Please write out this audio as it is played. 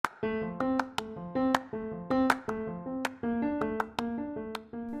Welcome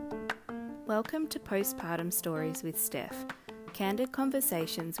to Postpartum Stories with Steph, candid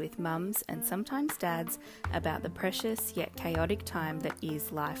conversations with mums and sometimes dads about the precious yet chaotic time that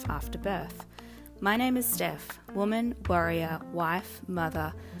is life after birth. My name is Steph, woman, warrior, wife,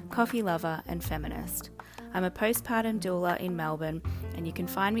 mother, coffee lover and feminist. I'm a postpartum doula in Melbourne, and you can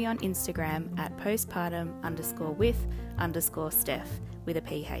find me on Instagram at postpartum_with_Steph with a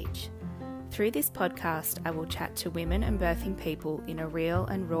PH. Through this podcast, I will chat to women and birthing people in a real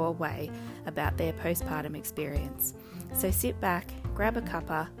and raw way about their postpartum experience. So sit back, grab a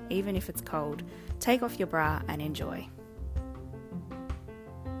cuppa, even if it's cold, take off your bra and enjoy.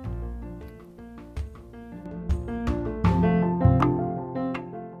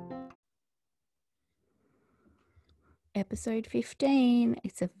 Episode 15.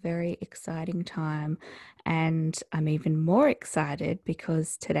 It's a very exciting time, and I'm even more excited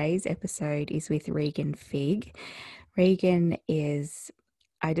because today's episode is with Regan Figg. Regan is,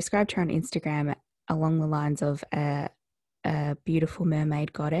 I described her on Instagram along the lines of a beautiful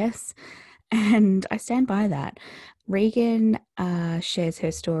mermaid goddess, and I stand by that. Regan shares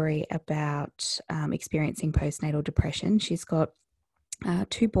her story about experiencing postnatal depression. She's got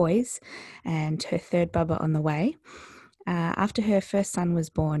 2 boys and her third bubba on the way. After her first son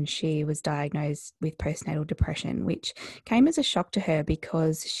was born, she was diagnosed with postnatal depression, which came as a shock to her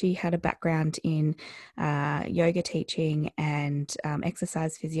because she had a background in yoga teaching and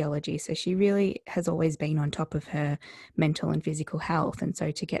exercise physiology. So she really has always been on top of her mental and physical health. And so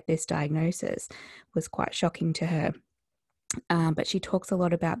to get this diagnosis was quite shocking to her. But she talks a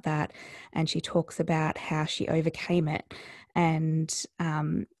lot about that, and she talks about how she overcame it. And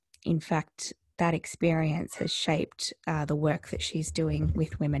in fact, that experience has shaped the work that she's doing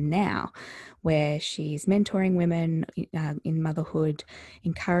with women now, where she's mentoring women in motherhood,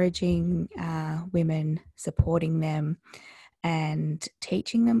 encouraging women, supporting them, and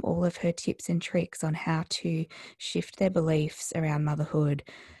teaching them all of her tips and tricks on how to shift their beliefs around motherhood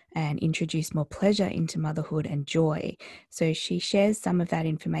and introduce more pleasure into motherhood and joy. So she shares some of that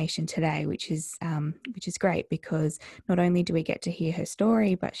information today, which is great because not only do we get to hear her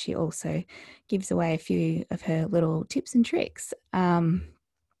story, but she also gives away a few of her little tips and tricks,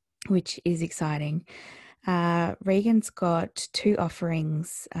 which is exciting. Regan's got 2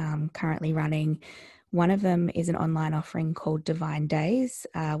 offerings currently running. One of them is an online offering called Divine Days,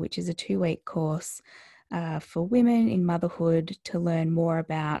 which is a 2-week course for women in motherhood to learn more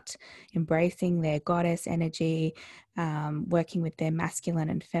about embracing their goddess energy, working with their masculine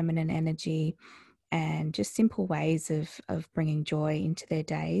and feminine energy, and just simple ways of bringing joy into their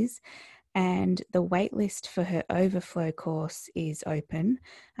days. And the waitlist for her Overflow course is open.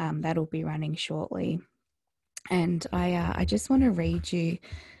 That'll be running shortly. And I just want to read you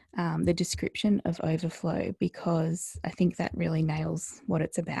the description of Overflow because I think that really nails what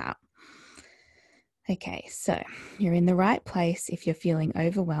it's about. Okay, so you're in the right place if you're feeling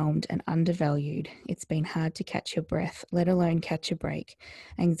overwhelmed and undervalued. It's been hard to catch your breath, let alone catch a break.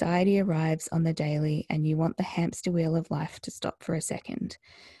 Anxiety arrives on the daily and you want the hamster wheel of life to stop for a second.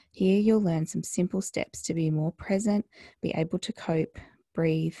 Here you'll learn some simple steps to be more present, be able to cope,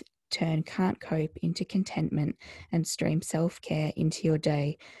 breathe, turn can't cope into contentment, and stream self-care into your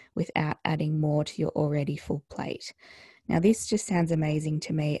day without adding more to your already full plate. Now, this just sounds amazing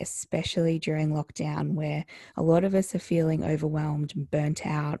to me, especially during lockdown where a lot of us are feeling overwhelmed and burnt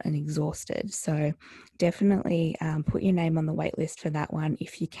out and exhausted. So definitely put your name on the wait list for that one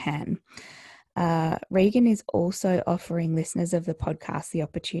if you can. Regan is also offering listeners of the podcast the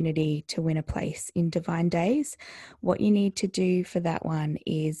opportunity to win a place in Divine Days. What you need to do for that one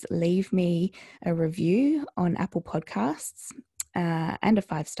is leave me a review on Apple Podcasts and a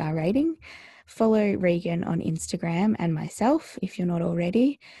 5-star rating. Follow Regan on Instagram and myself if you're not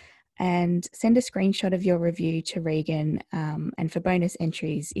already, and send a screenshot of your review to Regan. And for bonus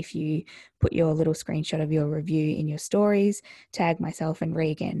entries, if you put your little screenshot of your review in your stories, tag myself and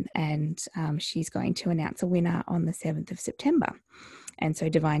Regan, and she's going to announce a winner on the 7th of September. And so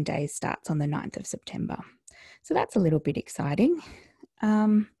Divine Days starts on the 9th of September. So that's a little bit exciting.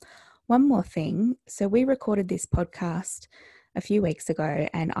 One more thing. So we recorded this podcast a few weeks ago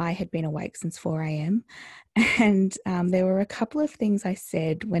and I had been awake since 4 a.m. And there were a couple of things I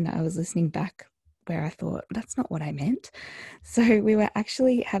said when I was listening back where I thought, that's not what I meant. So we were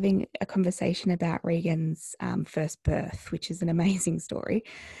actually having a conversation about Regan's first birth, which is an amazing story.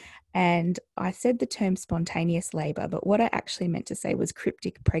 And I said the term spontaneous labour, but what I actually meant to say was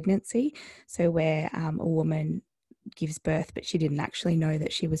cryptic pregnancy. So where a woman gives birth, but she didn't actually know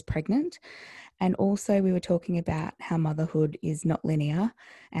that she was pregnant. And also, we were talking about how motherhood is not linear.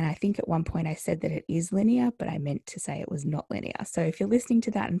 And I think at one point I said that it is linear, but I meant to say it was not linear. So if you're listening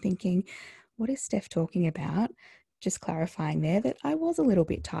to that and thinking, what is Steph talking about? Just clarifying there that I was a little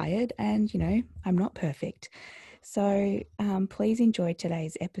bit tired and, I'm not perfect. So please enjoy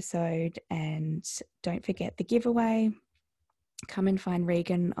today's episode and don't forget the giveaway. Come and find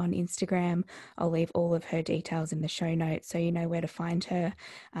Regan on Instagram. I'll leave all of her details in the show notes so you know where to find her.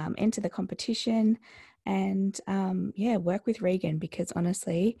 Enter the competition and work with Regan, because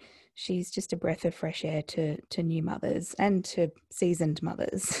honestly, she's just a breath of fresh air to new mothers and to seasoned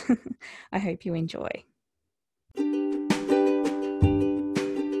mothers. I hope you enjoy.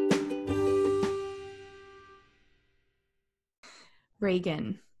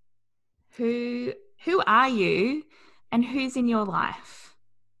 Regan, who are you and who's in your life?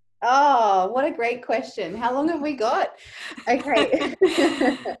 Oh, what a great question. How long have we got? Okay.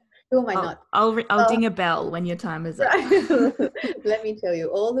 Who am I not? I'll ding a bell when your time is up. Let me tell you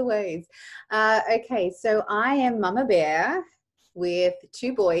all the ways. Okay, so I am Mama Bear with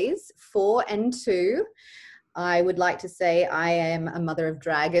 2 boys, 4 and 2. I would like to say I am a mother of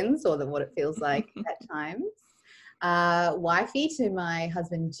dragons, or what it feels like at times. Wifey to my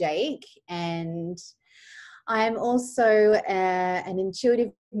husband Jake, and I'm also an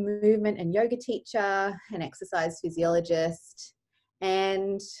intuitive movement and yoga teacher, an exercise physiologist,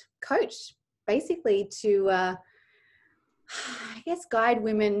 and coach, basically to, guide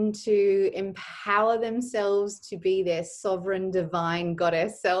women to empower themselves to be their sovereign, divine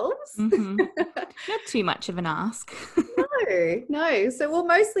goddess selves. Mm-hmm. Not too much of an ask. No. So,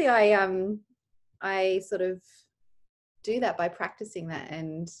 mostly I sort of do that by practicing that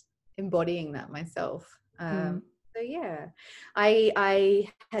and embodying that myself. So yeah, I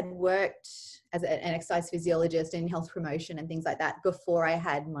had worked as an exercise physiologist in health promotion and things like that before I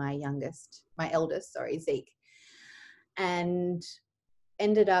had my eldest, Zeke, and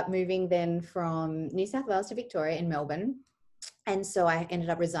ended up moving then from New South Wales to Victoria in Melbourne. And so I ended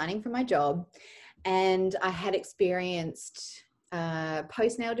up resigning from my job, and I had experienced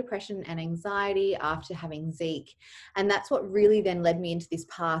postnatal depression and anxiety after having Zeke. And that's what really then led me into this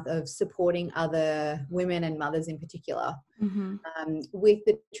path of supporting other women and mothers in particular, with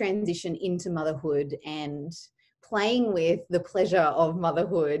the transition into motherhood and playing with the pleasure of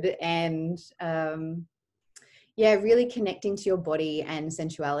motherhood and, really connecting to your body and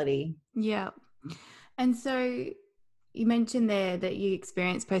sensuality. Yeah. And so you mentioned there that you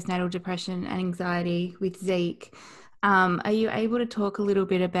experienced postnatal depression and anxiety with Zeke. Are you able to talk a little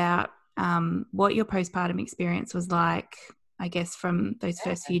bit about what your postpartum experience was like, I guess, from those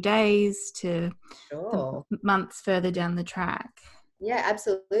first few days to the months further down the track? Yeah,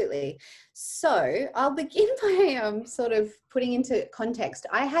 absolutely. So I'll begin by sort of putting into context.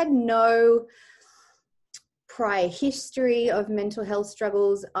 I had no prior history of mental health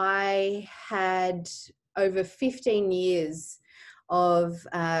struggles. I had over 15 years of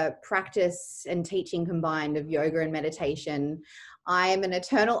practice and teaching combined of yoga and meditation. I am an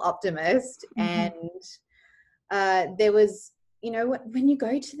eternal optimist, and there was, when you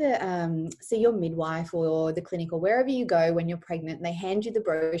go to the see your midwife or the clinic or wherever you go when you're pregnant, and they hand you the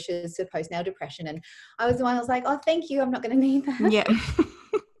brochures for postnatal depression, and I was the one that was like, oh, thank you, I'm not going to need that. Yeah.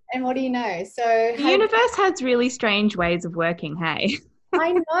 And what do you know? So the universe has really strange ways of working, hey?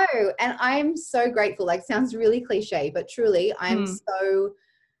 I know. And I'm so grateful. Like, sounds really cliche, but truly, I'm so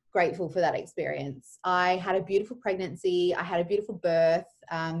grateful for that experience. I had a beautiful pregnancy. I had a beautiful birth.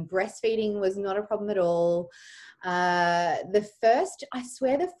 Breastfeeding was not a problem at all. The first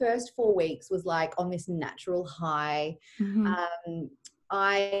 4 weeks was like on this natural high.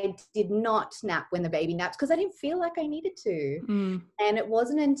 I did not nap when the baby napped because I didn't feel like I needed to. And it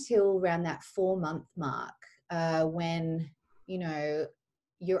wasn't until around that 4-month mark when,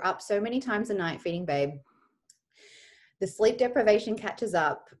 you're up so many times a night feeding babe, the sleep deprivation catches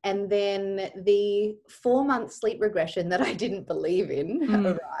up, and then the 4-month sleep regression that I didn't believe in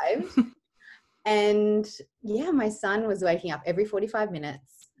arrived. And yeah, my son was waking up every 45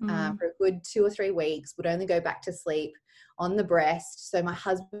 minutes for a good 2 or 3 weeks, would only go back to sleep on the breast. So my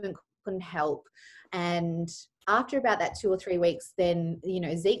husband couldn't help. And after about that 2 or 3 weeks, then,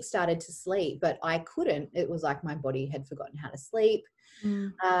 Zeke started to sleep, but I couldn't. It was like my body had forgotten how to sleep.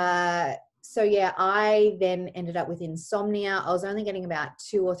 So yeah, I then ended up with insomnia. I was only getting about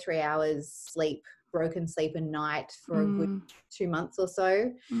 2 or 3 hours sleep, broken sleep a night for a good 2 months or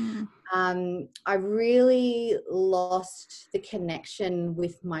so. I really lost the connection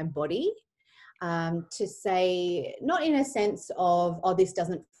with my body, to say, not in a sense of, oh, this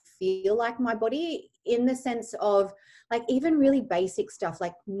doesn't feel like my body, in the sense of like even really basic stuff,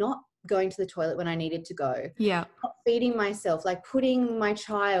 like not going to the toilet when I needed to go. Yeah. Not feeding myself, like putting my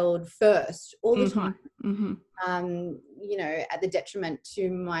child first all the time. You know, at the detriment to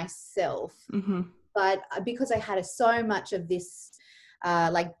myself. But because I had so much of this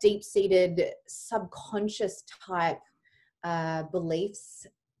like deep-seated subconscious type beliefs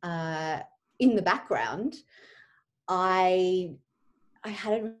in the background, I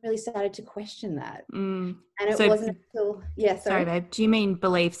hadn't really started to question that. And it wasn't until, sorry babe, do you mean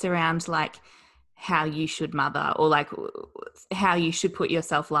beliefs around like how you should mother, or like how you should put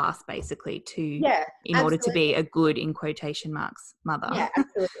yourself last, basically, in order to be a good, in quotation marks, mother? Yeah,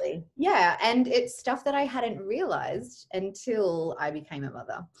 absolutely. Yeah, and it's stuff that I hadn't realized until I became a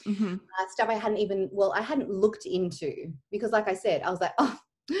mother. Stuff I hadn't looked into, because like I said, I was like, oh,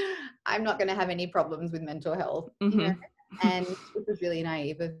 I'm not going to have any problems with mental health, you know? And it was really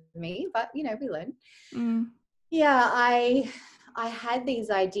naive of me, but you know, we learn. Yeah, I had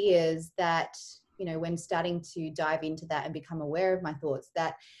these ideas that, you know, when starting to dive into that and become aware of my thoughts,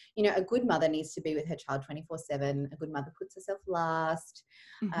 that, you know, a good mother needs to be with her child 24/7. A good mother puts herself last.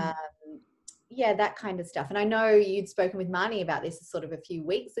 Yeah, that kind of stuff. And I know you'd spoken with Marnie about this sort of a few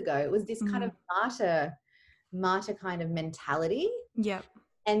weeks ago. It was this kind of martyr kind of mentality. Yeah.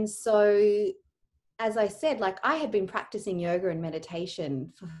 And so, as I said, like I had been practicing yoga and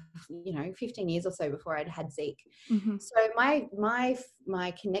meditation for, you know, 15 years or so before I'd had Zeke. So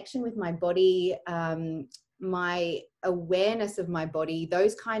my connection with my body, my awareness of my body,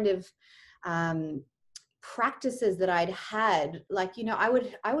 those kind of practices that I'd had, like, you know,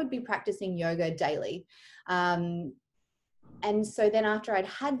 I would be practicing yoga daily. And so then after I'd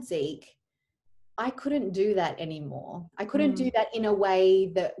had Zeke, I couldn't do that anymore. I couldn't do that in a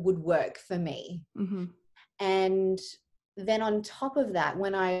way that would work for me. And then on top of that,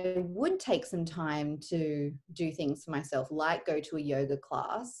 when I would take some time to do things for myself, like go to a yoga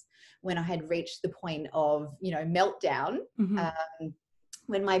class, when I had reached the point of, you know, meltdown,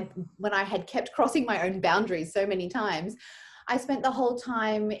 when I had kept crossing my own boundaries so many times, I spent the whole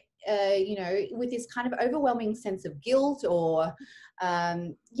time, you know, with this kind of overwhelming sense of guilt, or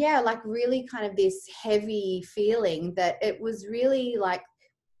like really kind of this heavy feeling that it was really like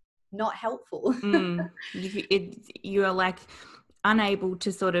not helpful. You are like unable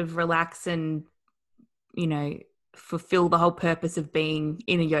to sort of relax and, you know, fulfill the whole purpose of being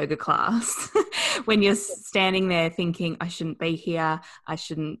in a yoga class when you're standing there thinking, I shouldn't be here, I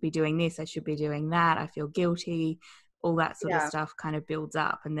shouldn't be doing this, I should be doing that, I feel guilty. All that sort of stuff kind of builds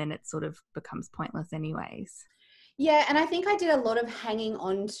up, and then it sort of becomes pointless anyways. Yeah, and I think I did a lot of hanging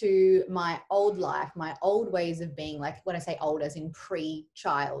on to my old life, my old ways of being, like when I say old as in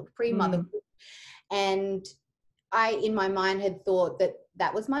pre-child, pre-motherhood. And I, in my mind, had thought that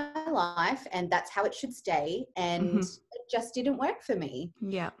that was my life and that's how it should stay. And it just didn't work for me.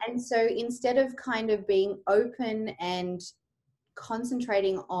 Yeah. And so instead of kind of being open and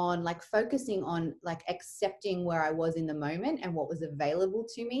concentrating on, like focusing on like accepting where I was in the moment and what was available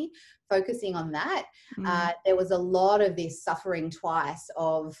to me, focusing on that, there was a lot of this suffering twice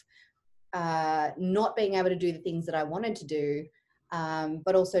of not being able to do the things that I wanted to do,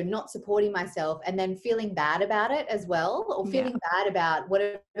 but also not supporting myself, and then feeling bad about it as well, or feeling bad about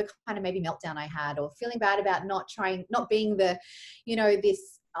whatever kind of maybe meltdown I had, or feeling bad about not being the, you know,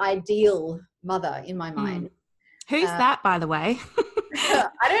 this ideal mother in my mind. Who's that, by the way?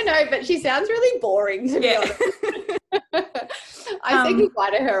 I don't know, but she sounds really boring, to be honest. I said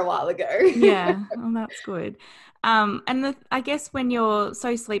goodbye to her a while ago. Yeah, well, that's good. And I guess when you're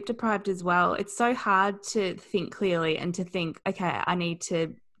so sleep deprived as well, it's so hard to think clearly and to think, okay, I need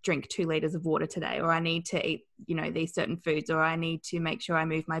to drink 2 liters of water today, or I need to eat, you know, these certain foods, or I need to make sure I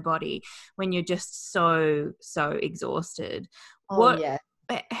move my body, when you're just so exhausted.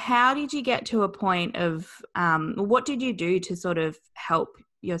 How did you get to a point of, what did you do to sort of help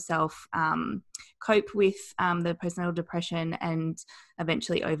yourself cope with the postnatal depression and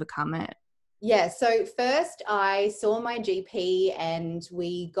eventually overcome it? Yeah, so first I saw my GP and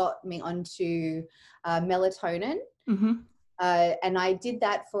we got me onto melatonin. And I did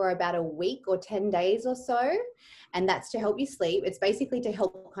that for about a week or 10 days or so. And that's to help you sleep. It's basically to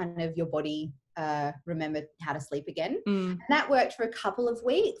help kind of your body remember how to sleep again. And that worked for a couple of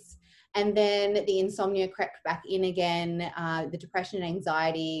weeks. And then the insomnia crept back in again. The depression and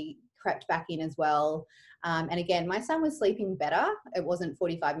anxiety crept back in as well. And again, my son was sleeping better. It wasn't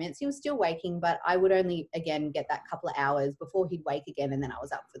 45 minutes. He was still waking, but I would only, again, get that couple of hours before he'd wake again. And then I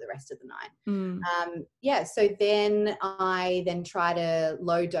was up for the rest of the night. So then I tried a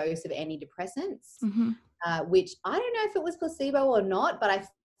low dose of antidepressants, which I don't know if it was placebo or not, but I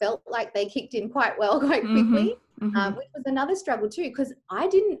felt like they kicked in quite well, quite quickly. which was another struggle too, because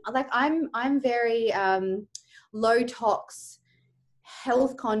I'm very low tox,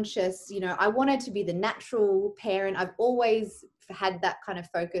 health conscious. You know, I wanted to be the natural parent. I've always had that kind of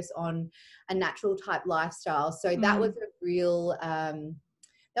focus on a natural type lifestyle. So that was a real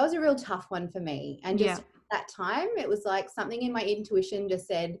tough one for me. And just that time, it was like something in my intuition just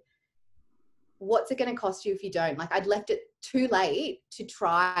said, what's it going to cost you if you don't? Like, I'd left it too late to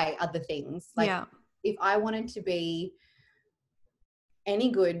try other things. Like, if I wanted to be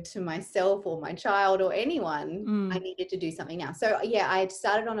any good to myself or my child or anyone, I needed to do something now. So I had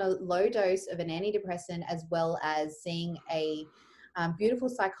started on a low dose of an antidepressant, as well as seeing a beautiful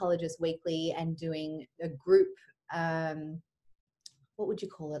psychologist weekly and doing a group, what would you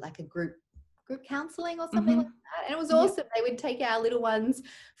call it? Like a group counseling or something like that. And it was awesome. They would take our little ones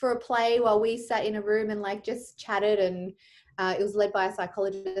for a play while we sat in a room and like just chatted, and it was led by a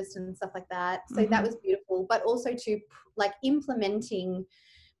psychologist and stuff like that. So that was beautiful. But also to like implementing,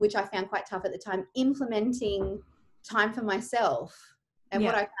 which I found quite tough at the time, implementing time for myself. And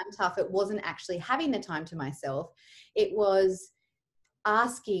what I found tough, it wasn't actually having the time to myself. It was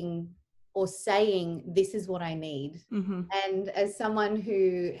asking or saying, this is what I need. And as someone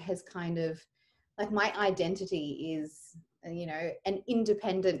who has kind of, like, my identity is, you know, an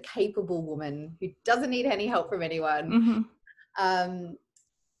independent, capable woman who doesn't need any help from anyone. And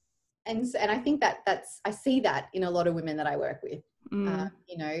I think I see that in a lot of women that I work with,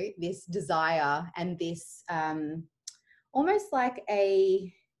 you know, this desire and this almost like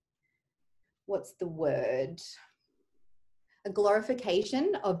what's the word? A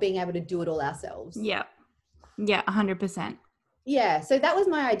glorification of being able to do it all ourselves. Yeah. Yeah. 100%. Yeah. So that was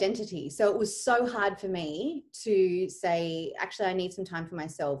my identity. So it was so hard for me to say, actually, I need some time for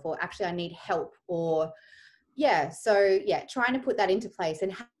myself, or actually I need help, or trying to put that into place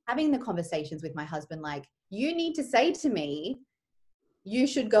and having the conversations with my husband, like, you need to say to me, you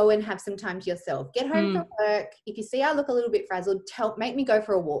should go and have some time to yourself. Get home from work. If you see I look a little bit frazzled, make me go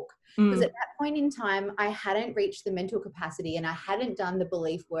for a walk. Because at that point in time, I hadn't reached the mental capacity and I hadn't done the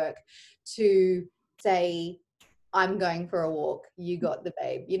belief work to say, I'm going for a walk. You got the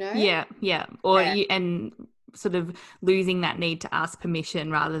babe, you know? Yeah. Yeah. Or and sort of losing that need to ask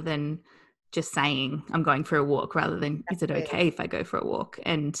permission, rather than just saying I'm going for a walk, rather than is it okay if I go for a walk?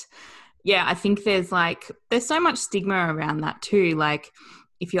 And I think there's so much stigma around that too. Like,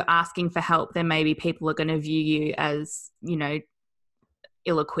 if you're asking for help, then maybe people are going to view you as, you know,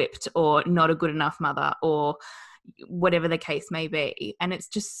 ill-equipped or not a good enough mother, or whatever the case may be. And it's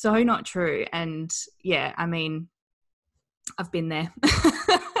just so not true. And I mean, I've been there.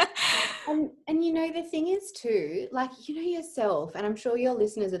 And you know, the thing is too, like, you know yourself, and I'm sure your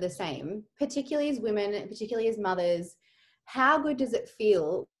listeners are the same, particularly as women, particularly as mothers, how good does it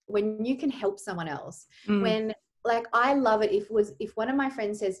feel when you can help someone else? When, like, I love it if one of my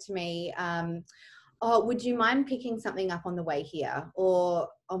friends says to me, oh, would you mind picking something up on the way here? Or,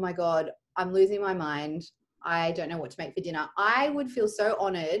 oh my God, I'm losing my mind, I don't know what to make for dinner. I would feel so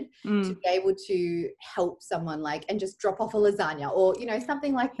honored to be able to help someone, like, and just drop off a lasagna, or, you know,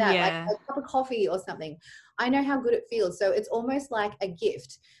 something like that, like a cup of coffee or something. I know how good it feels. So it's almost like a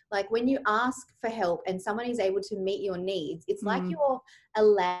gift. Like, when you ask for help and someone is able to meet your needs, it's like you're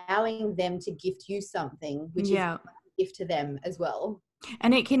allowing them to gift you something, which is a gift to them as well.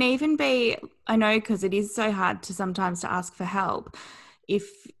 And it can even be, I know, because it is so hard to sometimes to ask for help. If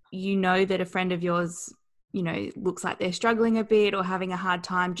you know that a friend of yours, you know, looks like they're struggling a bit or having a hard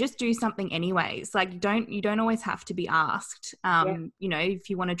time, just do something anyways. Like, you don't always have to be asked. You know, if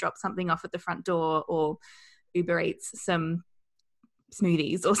you want to drop something off at the front door, or Uber Eats some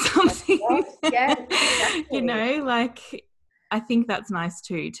smoothies or something, exactly. You know, like, I think that's nice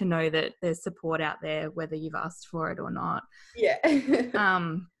too, to know that there's support out there, whether you've asked for it or not.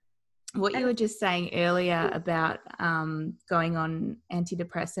 What you were just saying earlier about going on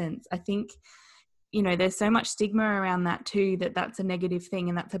antidepressants, I think, you know, there's so much stigma around that too, that's a negative thing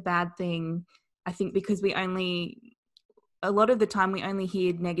and that's a bad thing. I think because a lot of the time we only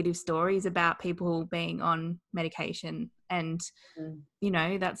hear negative stories about people being on medication, and you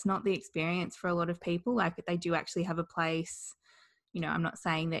know, that's not the experience for a lot of people. Like, they do actually have a place. You know, I'm not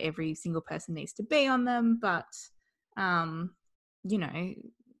saying that every single person needs to be on them, but you know,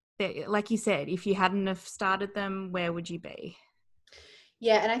 like you said, if you hadn't have started them, where would you be?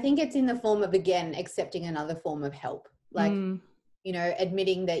 Yeah. And I think it's in the form of, again, accepting another form of help. Like, you know,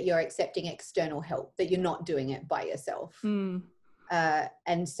 admitting that you're accepting external help, that you're not doing it by yourself.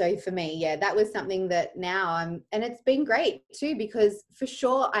 And so for me, that was something that now and it's been great too, because for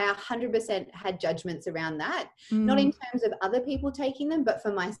sure I 100% had judgments around that, not in terms of other people taking them, but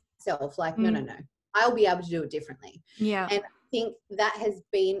for myself, like, no. I'll be able to do it differently. Yeah. And I think that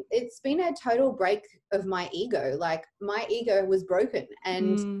it's been a total break of my ego. Like my ego was broken.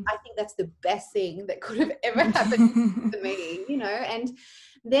 And I think that's the best thing that could have ever happened to me, you know. And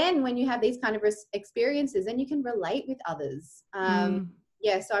then when you have these kind of experiences, then you can relate with others.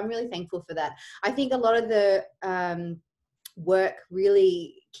 Yeah, so I'm really thankful for that. I think a lot of the work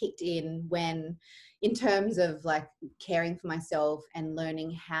really kicked in when, in terms of like caring for myself and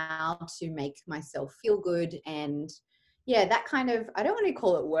learning how to make myself feel good. And yeah, that kind of, I don't want to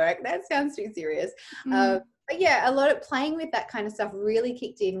call it work, that sounds too serious. But yeah, a lot of playing with that kind of stuff really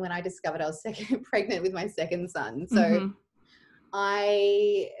kicked in when I discovered I was pregnant with my second son. So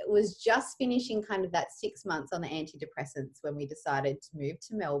I was just finishing kind of that 6 months on the antidepressants when we decided to move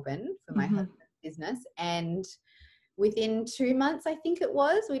to Melbourne for my husband's business. And within 2 months, I think it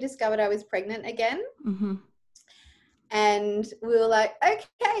was, we discovered I was pregnant again. And we were like,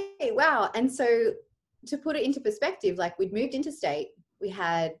 okay, wow. And so to put it into perspective, like we'd moved interstate. We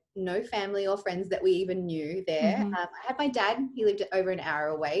had no family or friends that we even knew there. I had my dad, he lived over an hour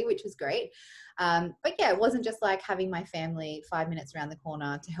away, which was great. But yeah, it wasn't just like having my family 5 minutes around the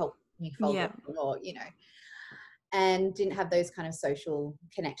corner to help me fold it, or, you know, and didn't have those kind of social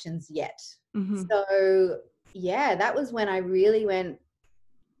connections yet. So yeah, that was when I really went,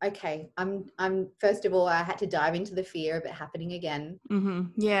 okay, I'm first of all, I had to dive into the fear of it happening again.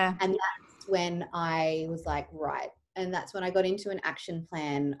 Yeah. And that's when I was like, right. And that's when I got into an action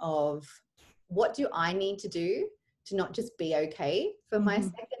plan of what do I need to do to not just be okay for my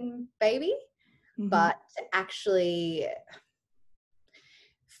second baby, but to actually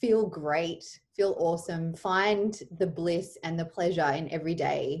feel great, feel awesome, find the bliss and the pleasure in every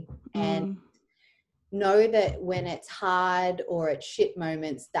day, and know that when it's hard or it's shit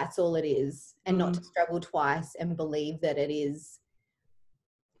moments, that's all it is, and not to struggle twice and believe that it is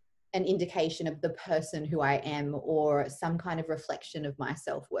an indication of the person who I am or some kind of reflection of my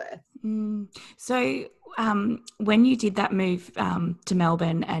self-worth. So when you did that move to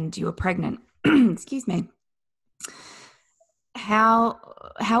Melbourne and you were pregnant, excuse me, how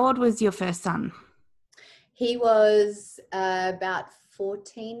old was your first son? He was about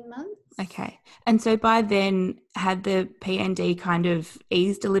 14 months. Okay. And so by then, had the PND kind of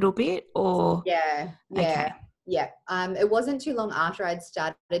eased a little bit, or? Yeah. Okay. Yeah. It wasn't too long after I'd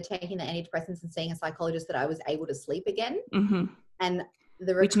started taking the antidepressants and seeing a psychologist that I was able to sleep again. And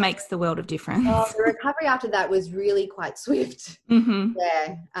which makes the world of difference. The recovery after that was really quite swift.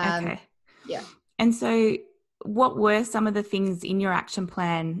 Yeah. Okay. Yeah. And so what were some of the things in your action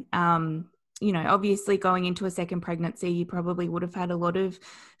plan? You know, obviously going into a second pregnancy, you probably would have had a lot of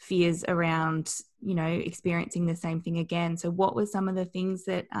fears around, you know, experiencing the same thing again. So what were some of the things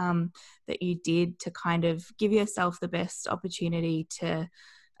that that you did to kind of give yourself the best opportunity to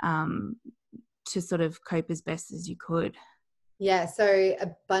sort of cope as best as you could? Yeah, so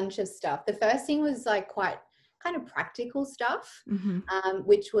a bunch of stuff. The first thing was like quite kind of practical stuff,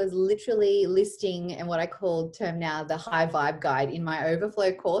 which was literally listing and what I call term now the high vibe guide in my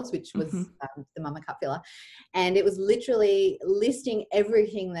overflow course, which was the Mama Cup Filler. And it was literally listing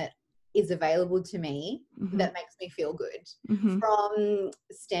everything that is available to me that makes me feel good, from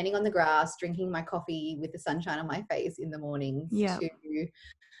standing on the grass, drinking my coffee with the sunshine on my face in the mornings, to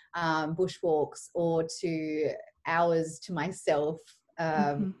bushwalks, or to hours to myself,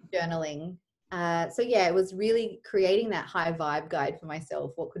 journaling. So yeah, it was really creating that high vibe guide for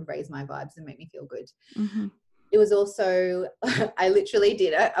myself, what could raise my vibes and make me feel good. It was also, I literally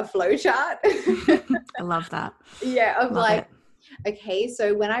did a flow chart. I love that. Yeah, of like, okay,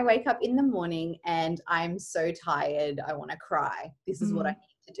 so when I wake up in the morning and I'm so tired, I want to cry, this is what I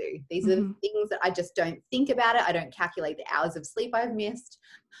need to do. These are the things that I just don't think about it. I don't calculate the hours of sleep I've missed.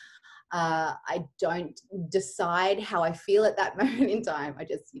 I don't decide how I feel at that moment in time. I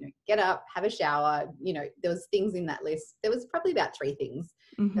just, you know, get up, have a shower. You know, there was things in that list. There was probably about 3 things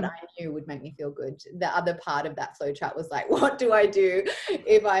that I knew would make me feel good. The other part of that flow chart was like, what do I do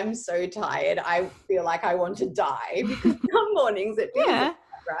if I'm so tired? I feel like I want to die, because some mornings it feels like that,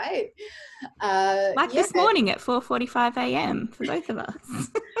 right? Like this morning at 4:45 a.m. for both of us.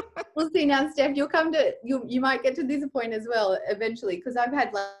 We'll see now, Steph, you might get to this point as well eventually, because I've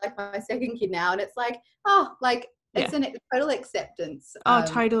had like my second kid now, and it's like, it's a total acceptance. Oh,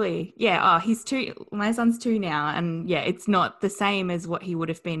 totally. Yeah. Oh, he's 2. My son's 2 now, and yeah, it's not the same as what he would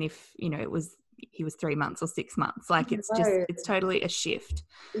have been if, you know, he was 3 months or 6 months. Like it's totally a shift.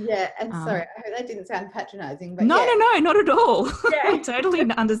 Yeah. And sorry, I hope that didn't sound patronizing, but no, not at all. Yeah. I totally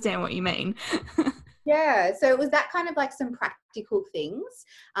understand what you mean. Yeah, so it was that kind of like some practical things,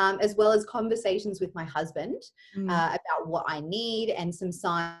 as well as conversations with my husband about what I need and some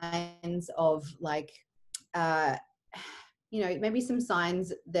signs of like, maybe some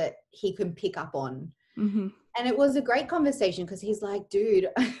signs that he can pick up on. Mm-hmm. And it was a great conversation because he's like, dude,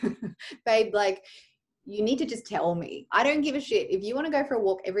 babe, like, you need to just tell me. I don't give a shit. If you want to go for a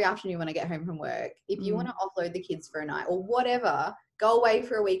walk every afternoon when I get home from work, if you want to offload the kids for a night or whatever, go away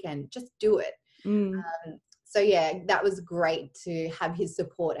for a weekend, just do it. So yeah, that was great to have his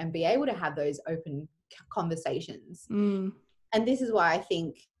support and be able to have those open conversations. And this is why I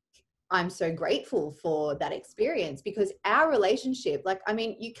think I'm so grateful for that experience, because our relationship, like, I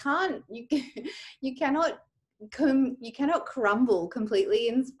mean, you cannot crumble completely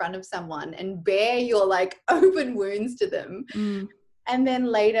in front of someone and bare your like open wounds to them and then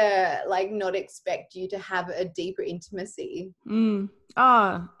later like not expect you to have a deeper intimacy.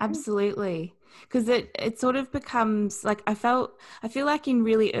 Oh, absolutely. Because it sort of becomes like, I feel like in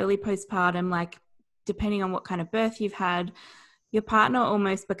really early postpartum, like depending on what kind of birth you've had, your partner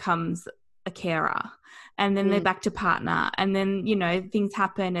almost becomes a carer, and then they're back to partner, and then, you know, things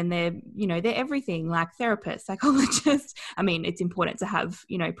happen and they're everything, like therapists, psychologists. I mean, it's important to have,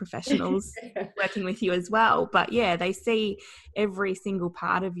 you know, professionals working with you as well, but yeah, they see every single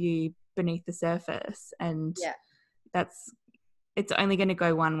part of you beneath the surface, and it's only going to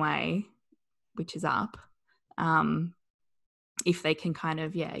go one way, which is up. If they can kind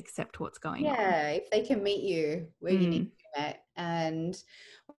of accept what's going on. If they can meet you where you need to be met. And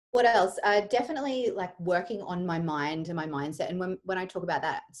what else? Definitely like working on my mind and my mindset. And when I talk about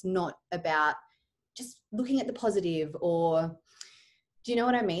that, it's not about just looking at the positive, or do you know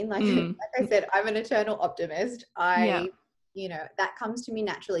what I mean? Like, like I said, I'm an eternal optimist. You know, that comes to me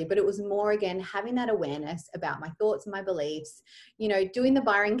naturally, but it was more, again, having that awareness about my thoughts and my beliefs, you know, doing the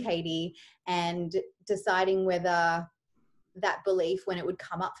Byron Katie and deciding whether that belief, when it would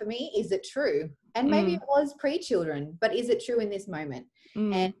come up for me, is it true? And maybe it was pre-children, but is it true in this moment?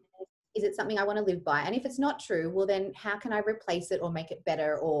 And is it something I want to live by? And if it's not true, well, then how can I replace it or make it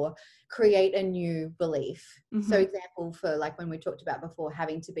better or create a new belief? So example, for like when we talked about before,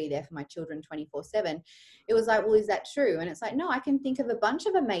 having to be there for my children 24/7, it was like, well, is that true? And it's like, no, I can think of a bunch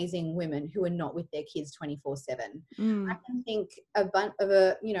of amazing women who are not with their kids 24/7. I can think a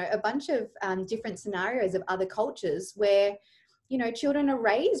bunch of different scenarios of other cultures where, you know, children are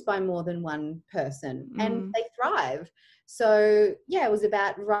raised by more than one person and they thrive. So yeah, it was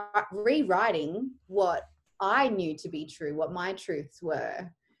about rewriting what I knew to be true, what my truths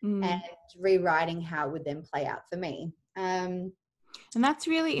were, and rewriting how it would then play out for me. And that's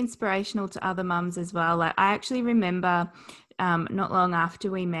really inspirational to other mums as well. Like, I actually remember not long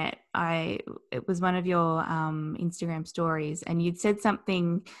after we met, it was one of your Instagram stories, and you'd said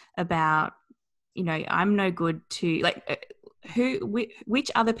something about, you know, I'm no good to like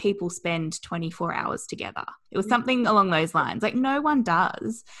which other people spend 24 hours together. It was something along those lines. Like, no one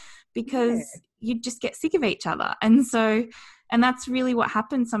does, because you just get sick of each other. And that's really what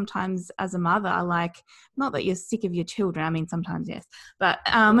happens sometimes as a mother. Like, not that you're sick of your children. I mean, sometimes yes, but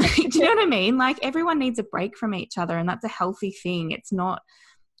do you know what I mean? Like, everyone needs a break from each other, and that's a healthy thing. It's not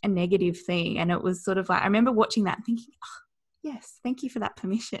a negative thing. And it was sort of like, I remember watching that and thinking, oh, yes, thank you for that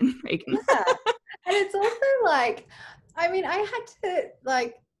permission, Regan. Yeah. And it's also like, I mean, I had to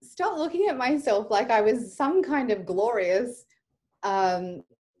like stop looking at myself like I was some kind of glorious,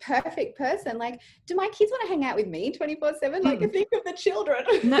 perfect person. Like, do my kids want to hang out with me 24/7? Like, think of the children.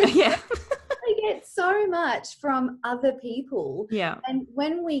 No, yeah. They get so much from other people. Yeah. And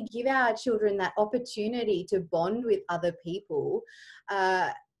when we give our children that opportunity to bond with other people,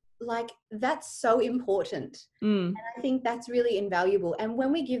 like, that's so important. And I think that's really invaluable. And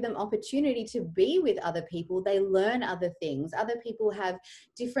when we give them opportunity to be with other people, they learn other things. Other people have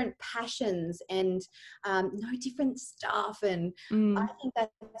different passions and know different stuff. And I think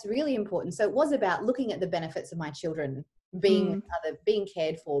that's really important. So it was about looking at the benefits of my children being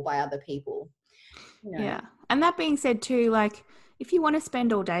cared for by other people. You know? Yeah. And that being said too, like, if you want to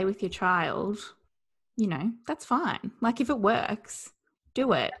spend all day with your child, you know, that's fine. Like, if it works,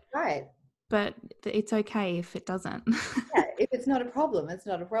 do it. That's right. But it's okay if it doesn't. Yeah, if it's not a problem, it's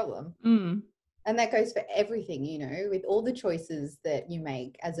not a problem. And that goes for everything, you know, with all the choices that you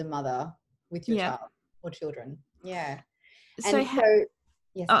make as a mother with your child or children. Yeah. Sorry.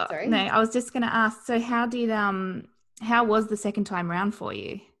 No, I was just going to ask, so how was the second time round for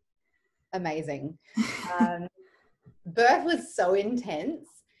you? Amazing. Birth was so intense.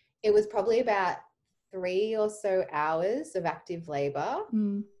 It was probably about 3 or so hours of active labor.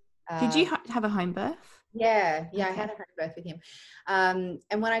 Did you have a home birth? Yeah, okay. I had a home birth with him.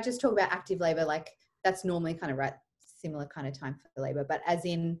 And when I just talk about active labor, like, that's normally kind of right, similar kind of time for labor. But as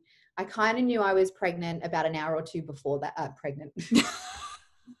in, I kind of knew I was pregnant about an hour or two before that. Pregnant.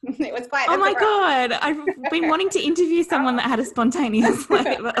 It was quite. Oh my God. I've been wanting to interview someone that had a spontaneous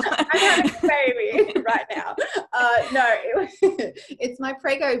labor. I'm having a baby right now. No, it's my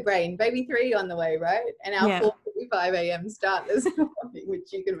prego brain, baby 3 on the way, right? And our 4:45 a.m. start this morning,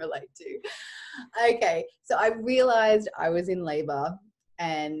 which you can relate to. Okay, so I realized I was in labor,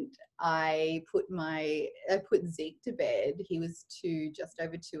 and I put Zeke to bed. He was just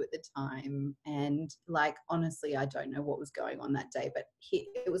over 2 at the time. And like, honestly, I don't know what was going on that day, but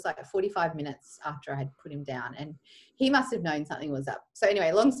it was like 45 minutes after I had put him down, and he must have known something was up. So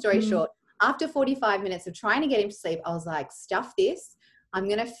anyway, long story short, after 45 minutes of trying to get him to sleep, I was like, stuff this. I'm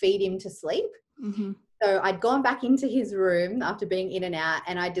going to feed him to sleep. Mm-hmm. So I'd gone back into his room after being in and out,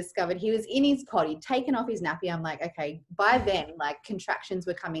 and I discovered he was in his cot. He'd taken off his nappy. I'm like, okay, by then, like, contractions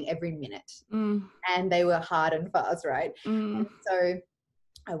were coming every minute and they were hard and fast, right? And so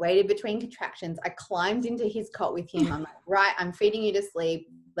I waited between contractions. I climbed into his cot with him. I'm like, right, I'm feeding you to sleep.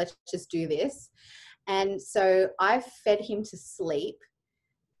 Let's just do this. And so I fed him to sleep.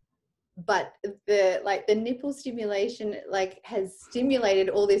 But the nipple stimulation has stimulated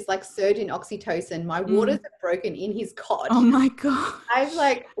all this surge in oxytocin. My waters have broken in his cot. Oh my God. I've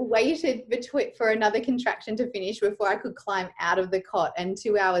waited for another contraction to finish before I could climb out of the cot. And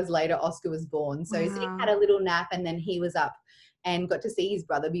 2 hours later, Oscar was born. So Zeke had a little nap, and then he was up and got to see his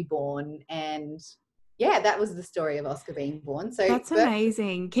brother be born. And yeah, that was the story of Oscar being born. So that's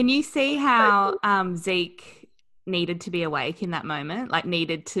amazing. Can you see how Zeke needed to be awake in that moment,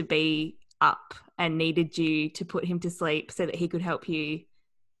 needed to be up and needed you to put him to sleep so that he could help you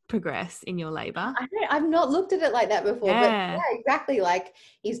progress in your labor? I've not looked at it like that before, but yeah, exactly.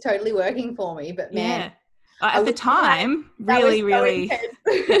 He's totally working for me, but man. Yeah. At the time, really.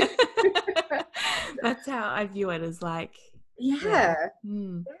 That's how I view it, as Yeah.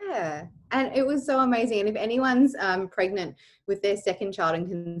 And it was so amazing. And if anyone's pregnant with their second child and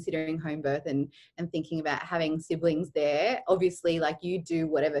considering home birth and thinking about having siblings there, obviously you do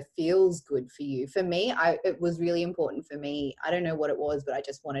whatever feels good for you. For me, it was really important for me. I don't know what it was, but I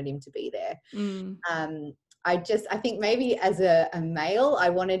just wanted him to be there. I think maybe as a male, I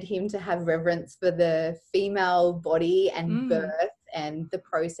wanted him to have reverence for the female body and birth and the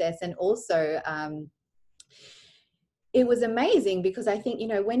process. And also, it was amazing because I think,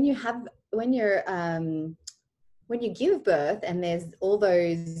 when you give birth and there's all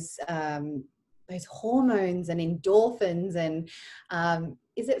those hormones and endorphins and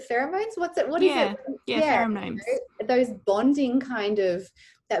is it pheromones? What is it? Yeah, pheromones. Those bonding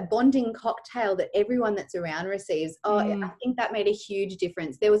that bonding cocktail that everyone that's around receives. I think that made a huge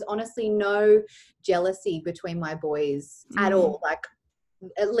difference. There was honestly no jealousy between my boys at all.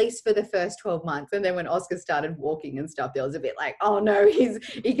 At least for the first 12 months. And then when Oscar started walking and stuff, there was a bit oh no, he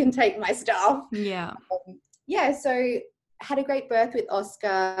can take my stuff. Yeah. So had a great birth with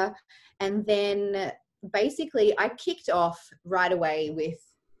Oscar. And then basically I kicked off right away with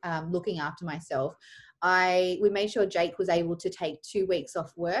looking after myself. We made sure Jake was able to take 2 weeks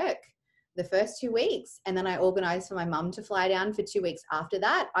off work the first 2 weeks. And then I organized for my mum to fly down for 2 weeks after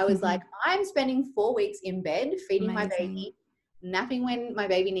that. I was I'm spending 4 weeks in bed, feeding my baby, napping when my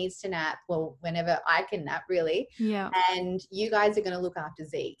baby needs to nap, well, whenever I can nap, really. Yeah. And you guys are going to look after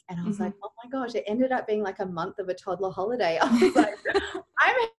Zeke. And I was like, oh my gosh, it ended up being a month of a toddler holiday. I was like,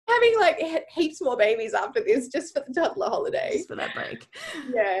 I'm having heaps more babies after this just for the toddler holiday. Just for that break.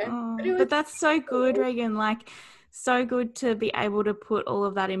 Yeah. Oh, but that's so good, Regan. So good to be able to put all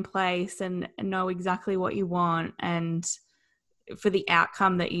of that in place and know exactly what you want and for the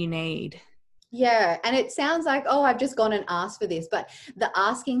outcome that you need. Yeah. And it sounds like, I've just gone and asked for this, but the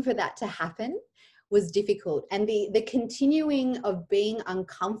asking for that to happen was difficult. And the continuing of being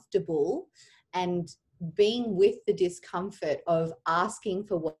uncomfortable and being with the discomfort of asking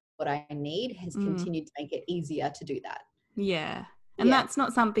for what I need has continued to make it easier to do that. Yeah. And that's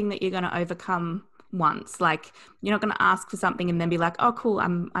not something that you're going to overcome once. You're not going to ask for something and then be like, oh, cool,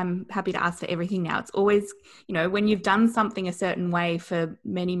 I'm happy to ask for everything now. It's always, when you've done something a certain way for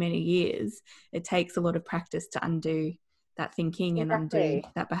many, many years, it takes a lot of practice to undo that thinking and undo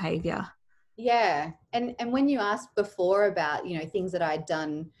that behavior. Yeah. And when you asked before about, things that I'd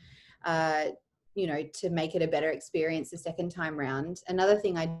done, to make it a better experience the second time round, another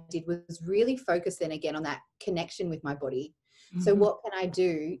thing I did was really focus then again on that connection with my body. So what can I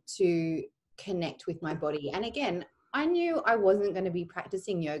do to connect with my body? And again, I knew I wasn't going to be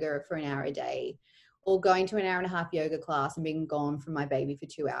practicing yoga for an hour a day or going to an hour and a half yoga class and being gone from my baby for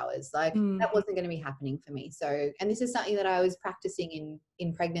 2 hours. Like that wasn't going to be happening for me. So, and this is something that I was practicing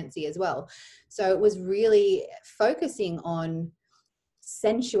in pregnancy as well. So it was really focusing on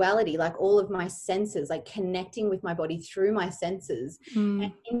sensuality, like all of my senses, like connecting with my body through my senses.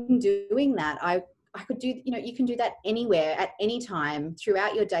 And in doing that, I could do, you know, you can do that anywhere at any time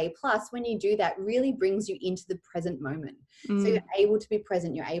throughout your day. Plus, when you do that, really brings you into the present moment. So you're able to be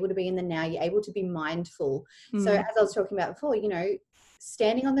present, you're able to be in the now, you're able to be mindful. So as I was talking about before, you know,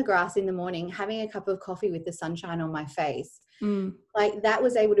 standing on the grass in the morning, having a cup of coffee with the sunshine on my face, like that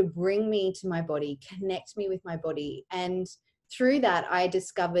was able to bring me to my body, connect me with my body. And through that, I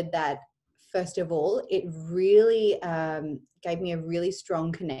discovered that, first of all, it really gave me a really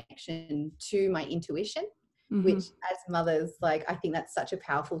strong connection to my intuition, which as mothers, like, I think that's such a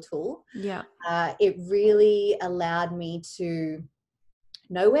powerful tool. Yeah. It really allowed me to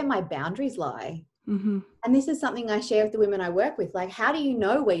know where my boundaries lie. And this is something I share with the women I work with. Like, how do you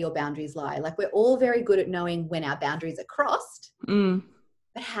know where your boundaries lie? Like, we're all very good at knowing when our boundaries are crossed, but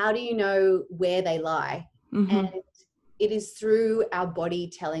how do you know where they lie? And it is through our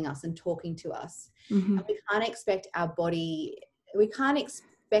body telling us and talking to us. And we can't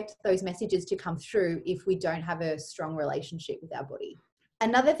expect those messages to come through if we don't have a strong relationship with our body.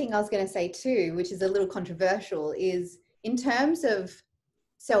 Another thing I was going to say too, which is a little controversial, is in terms of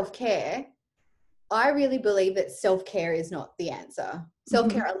self-care, I really believe that self-care is not the answer.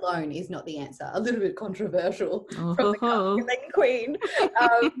 Self-care alone is not the answer. A little bit controversial from the Calculating Queen.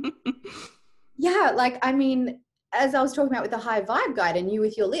 Yeah, like, I mean, as I was talking about with the High Vibe Guide and you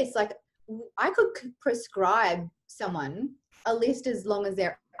with your list, like, I could prescribe someone a list as long as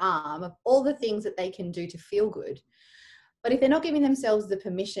their arm of all the things that they can do to feel good. But if they're not giving themselves the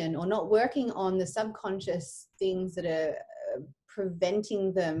permission or not working on the subconscious things that are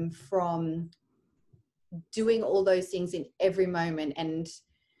preventing them from doing all those things in every moment and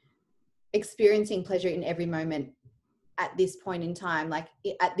experiencing pleasure in every moment at this point in time, like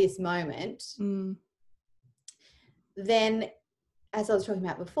at this moment, then, as I was talking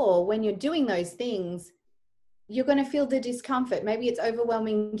about before, when you're doing those things, you're going to feel the discomfort. Maybe it's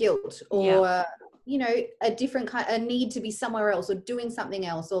overwhelming guilt, or you know, a different kind, a need to be somewhere else or doing something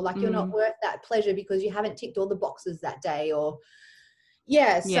else, or like you're not worth that pleasure because you haven't ticked all the boxes that day, or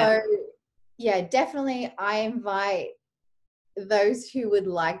so definitely I invite those who would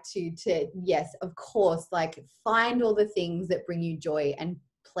like to yes, of course, like, find all the things that bring you joy and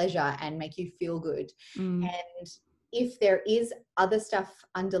pleasure and make you feel good. And if there is other stuff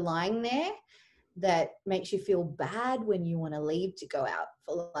underlying there that makes you feel bad when you want to leave to go out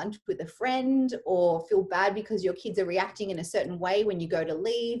for lunch with a friend, or feel bad because your kids are reacting in a certain way when you go to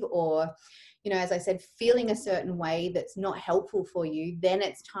leave, or, you know, as I said, feeling a certain way that's not helpful for you, then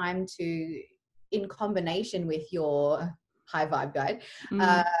it's time to, in combination with your High Vibe Guide,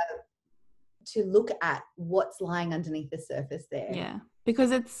 to look at what's lying underneath the surface there. Yeah,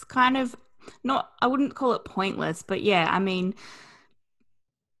 because it's kind of not, I wouldn't call it pointless, but yeah, I mean,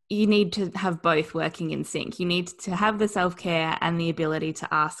 you need to have both working in sync. You need to have the self-care and the ability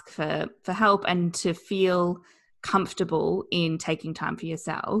to ask for help and to feel comfortable in taking time for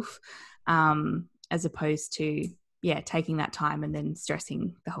yourself, as opposed to taking that time and then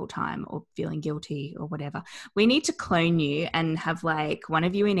stressing the whole time or feeling guilty or whatever. We need to clone you and have like one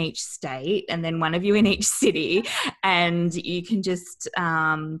of you in each state and then one of you in each city, and you can just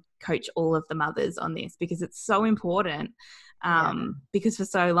coach all of the mothers on this, because it's so important. Because for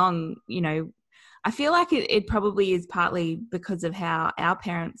so long, you know, I feel like it probably is partly because of how our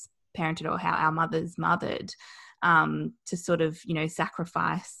parents parented or how our mothers mothered, to sort of, you know,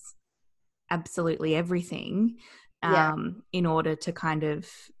 sacrifice absolutely everything in order to kind of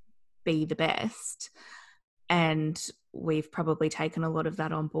be the best. And we've probably taken a lot of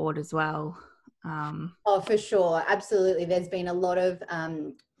that on board as well. Oh, for sure. Absolutely. There's been a lot of,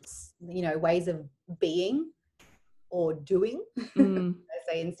 you know, ways of being or doing, as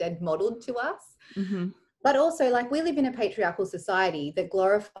they instead modeled to us. But also, like, we live in a patriarchal society that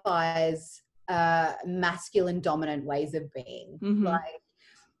glorifies masculine dominant ways of being. Like,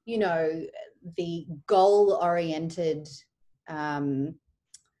 you know, the goal-oriented kind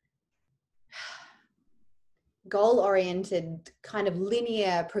of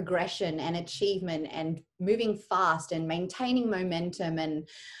linear progression and achievement and moving fast and maintaining momentum and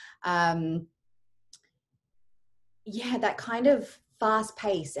that kind of fast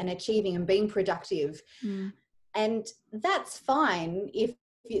pace and achieving and being productive. And that's fine if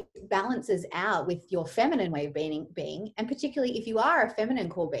it balances out with your feminine way of being. And particularly if you are a feminine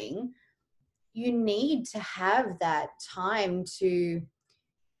core being, you need to have that time to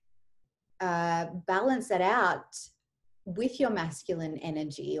balance that out with your masculine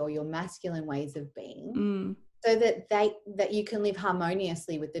energy or your masculine ways of being, so that you can live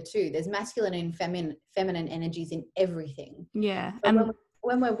harmoniously with the two. There's masculine and feminine energies in everything. Yeah. But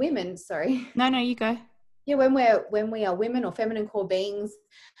when we're women, sorry. No, you go. Yeah, when we are women or feminine core beings,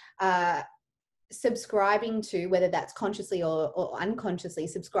 subscribing to, whether that's consciously or unconsciously,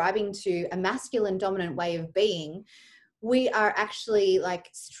 subscribing to a masculine dominant way of being, we are actually like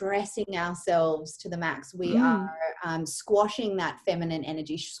stressing ourselves to the max. We are squashing that feminine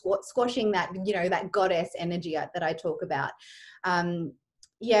energy, squashing that, that goddess energy that I talk about.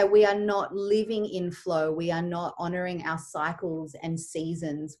 We are not living in flow. We are not honoring our cycles and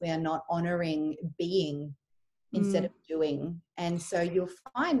seasons. We are not honoring being instead of doing. And so you'll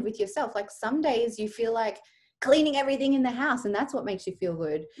find with yourself, like some days you feel like cleaning everything in the house and that's what makes you feel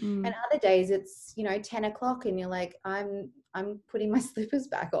good. And other days it's 10 o'clock and you're like, I'm putting my slippers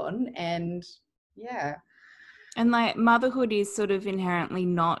back on. And like motherhood is sort of inherently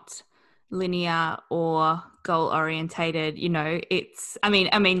not linear or goal orientated. It's I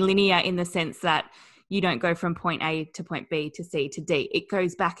mean linear in the sense that you don't go from point A to point B to C to D. It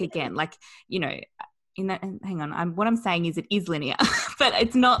goes back again, like in that. Hang on, what I'm saying is it is linear but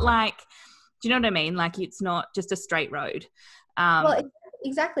it's not like, do you know what I mean? Like it's not just a straight road. Well,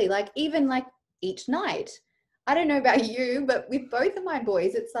 exactly. Like even like each night, I don't know about you, but with both of my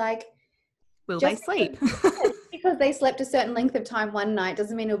boys, it's like, will they sleep? Because they slept a certain length of time one night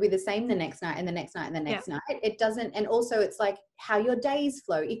doesn't mean it'll be the same the next night and the next night and the next night. It doesn't. And also it's like how your days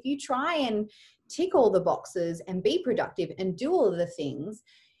flow. If you try and tick all the boxes and be productive and do all of the things,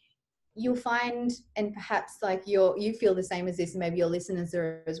 you'll find, and perhaps like you feel the same as this, and maybe your listeners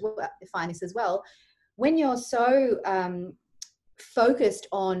are as well, find this as well, when you're so focused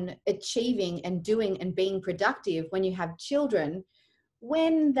on achieving and doing and being productive, when you have children,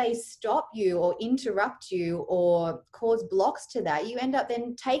 when they stop you or interrupt you or cause blocks to that, you end up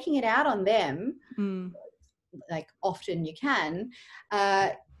then taking it out on them, like often you can,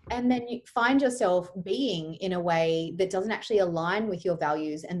 and then you find yourself being in a way that doesn't actually align with your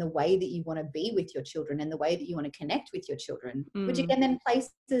values and the way that you want to be with your children and the way that you want to connect with your children, which again then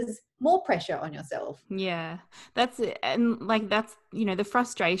places more pressure on yourself. Yeah, that's it. And like that's, the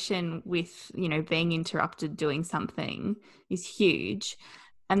frustration with, being interrupted doing something is huge.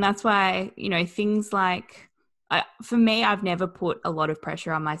 And that's why, things like, for me, I've never put a lot of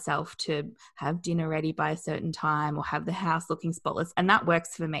pressure on myself to have dinner ready by a certain time or have the house looking spotless. And that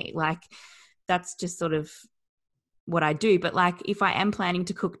works for me. Like, that's just sort of what I do. But like, if I am planning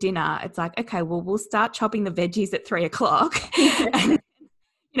to cook dinner, it's like, okay, well, we'll start chopping the veggies at 3:00.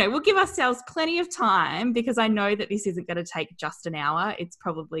 And, we'll give ourselves plenty of time because I know that this isn't going to take just an hour. It's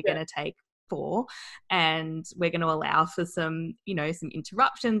probably going to take 4, and we're going to allow for some, some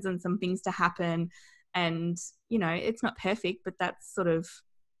interruptions and some things to happen. And, it's not perfect, but that's sort of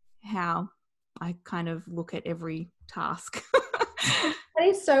how I kind of look at every task. That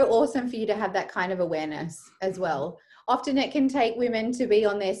is so awesome for you to have that kind of awareness as well. Often it can take women to be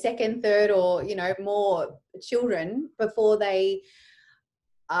on their second, third, or, more children before they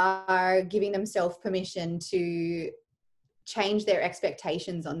are giving themselves permission to change their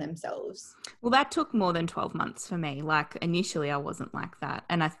expectations on themselves. Well, that took more than 12 months for me. Like initially I wasn't like that.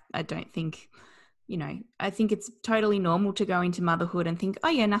 And I don't think, I think it's totally normal to go into motherhood and think, oh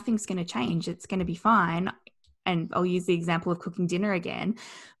yeah, nothing's going to change. It's going to be fine. And I'll use the example of cooking dinner again,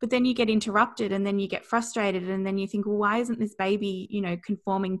 but then you get interrupted and then you get frustrated and then you think, well, why isn't this baby,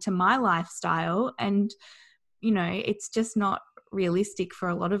 conforming to my lifestyle? And, it's just not realistic for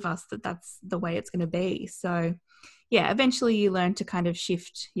a lot of us that that's the way it's going to be. So yeah, eventually you learn to kind of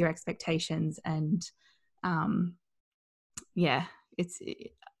shift your expectations and,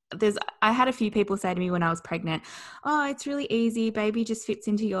 I had a few people say to me when I was pregnant, oh, it's really easy. Baby just fits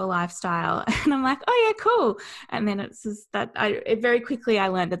into your lifestyle. And I'm like, oh yeah, cool. And then it's just that very quickly I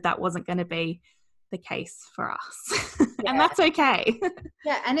learned that wasn't going to be the case for us. And that's okay.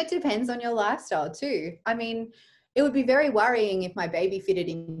 Yeah. And it depends on your lifestyle too. I mean, it would be very worrying if my baby fitted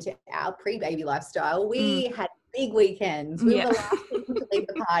into our pre-baby lifestyle. We had big weekends. We were the last people to leave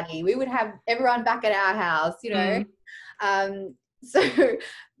the party. We would have everyone back at our house, So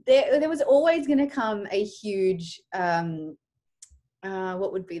there was always going to come a huge,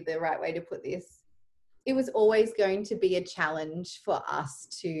 what would be the right way to put this? It was always going to be a challenge for us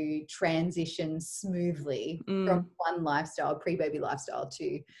to transition smoothly from one lifestyle, pre-baby lifestyle,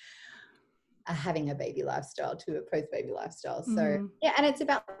 to having a baby lifestyle, to a post-baby lifestyle. So yeah, and it's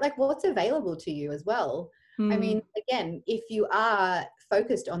about like what's available to you as well. I mean, again, if you are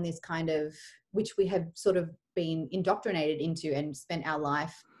focused on this kind of, which we have sort of been indoctrinated into and spent our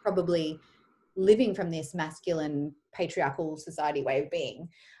life probably living from this masculine patriarchal society way of being.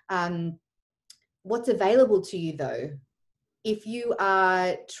 What's available to you though? If you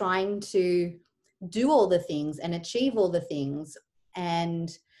are trying to do all the things and achieve all the things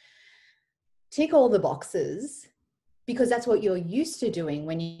and tick all the boxes, because that's what you're used to doing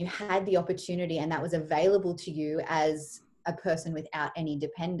when you had the opportunity and that was available to you as a person without any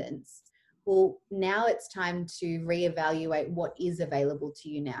dependence. Well, now it's time to reevaluate what is available to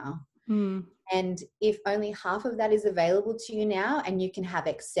you now. And if only half of that is available to you now and you can have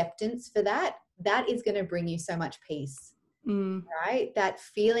acceptance for that, that is going to bring you so much peace, right? That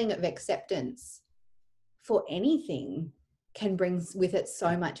feeling of acceptance for anything can bring with it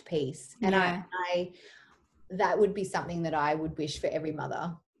so much peace. And I that would be something that I would wish for every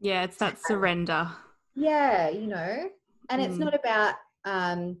mother. Yeah, it's that surrender. Yeah, you know, and it's not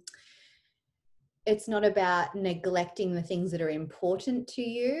about neglecting the things that are important to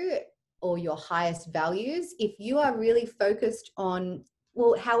you or your highest values. If you are really focused on,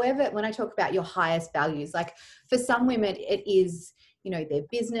 well, however, when I talk about your highest values, like for some women, it is, you know, their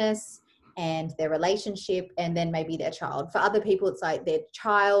business and their relationship and then maybe their child. For other people, it's like their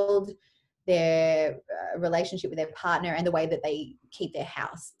child, their relationship with their partner, and the way that they keep their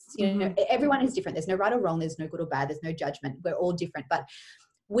house. You know, everyone is different. There's no right or wrong. There's no good or bad. There's no judgment. We're all different. But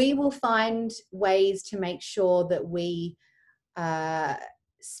we will find ways to make sure that we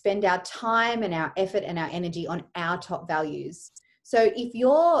spend our time and our effort and our energy on our top values. So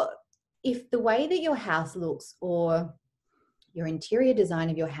if the way that your house looks or your interior design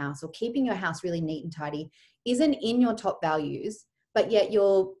of your house or keeping your house really neat and tidy isn't in your top values, but yet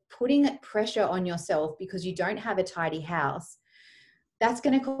you're putting pressure on yourself because you don't have a tidy house, that's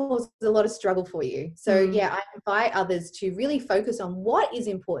going to cause a lot of struggle for you. So yeah, I invite others to really focus on what is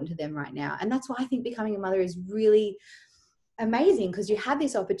important to them right now. And that's why I think becoming a mother is really amazing, because you have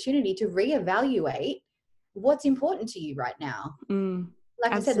this opportunity to reevaluate what's important to you right now.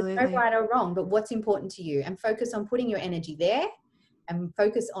 Like Absolutely. I said, there's no right or wrong, but what's important to you, and focus on putting your energy there and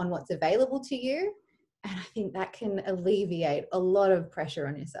focus on what's available to you. And I think that can alleviate a lot of pressure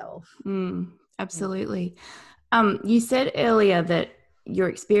on yourself. Absolutely. You said earlier that your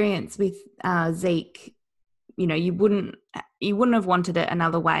experience with Zeke, you know, you wouldn't have wanted it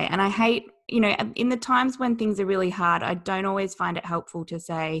another way. And I hate, you know, in the times when things are really hard, I don't always find it helpful to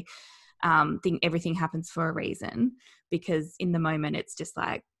say, think everything happens for a reason, because in the moment it's just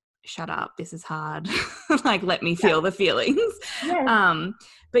like, shut up, this is hard. Like, let me feel the feelings. Yes.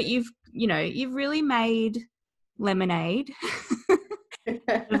 But you've really made lemonade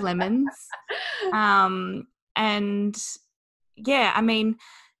of lemons. And yeah, I mean,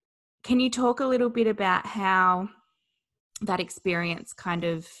 can you talk a little bit about how that experience kind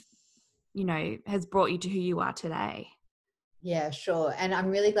of, you know, has brought you to who you are today? Yeah, sure. And I'm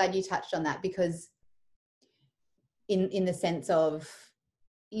really glad you touched on that, because in the sense of,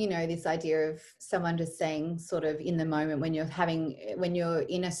 you know, this idea of someone just saying, sort of in the moment when you're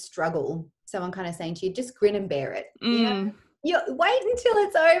in a struggle, someone kind of saying to you, just grin and bear it. You know, you wait until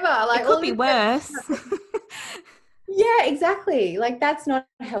it's over. Like, it could be worse. Yeah, exactly. Like, that's not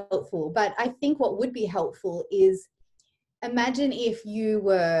helpful. But I think what would be helpful is, imagine if you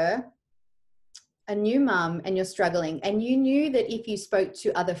were a new mum and you're struggling, and you knew that if you spoke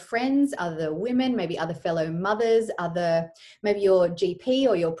to other friends, other women, maybe other fellow mothers, maybe your GP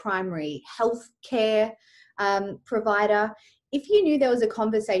or your primary health care provider, if you knew there was a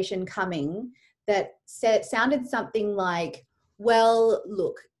conversation coming that sounded something like, well,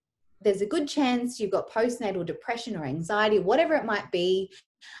 look, there's a good chance you've got postnatal depression or anxiety, whatever it might be.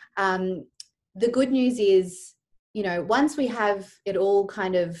 The good news is, you know, once we have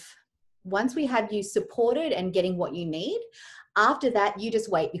you supported and getting what you need, after that, you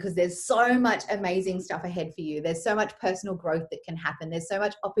just wait, because there's so much amazing stuff ahead for you. There's so much personal growth that can happen. There's so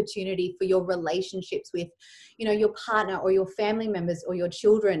much opportunity for your relationships with, you know, your partner or your family members or your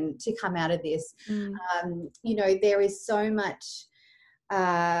children to come out of this. You know, there is so much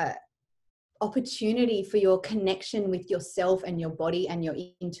opportunity for your connection with yourself and your body and your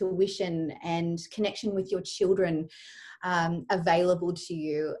intuition and connection with your children available to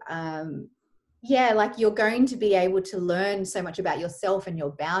you. Yeah, like, you're going to be able to learn so much about yourself and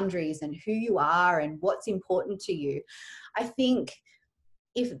your boundaries and who you are and what's important to you. I think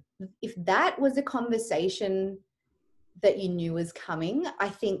if that was a conversation that you knew was coming, I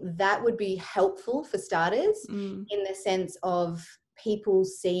think that would be helpful for starters, in the sense of people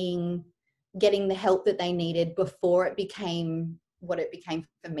getting the help that they needed before it became what it became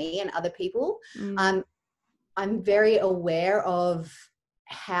for me and other people. I'm very aware of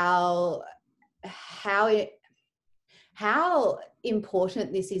how how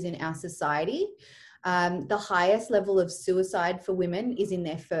important this is in our society. The highest level of suicide for women is in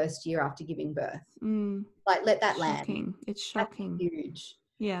their first year after giving birth. Like, let that land. It's shocking. That's huge.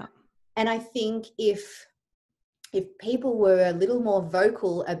 Yeah. And I think if people were a little more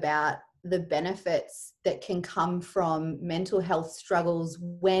vocal about the benefits that can come from mental health struggles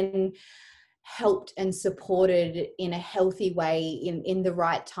when helped and supported in a healthy way in the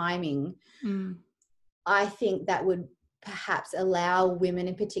right timing, I think that would perhaps allow women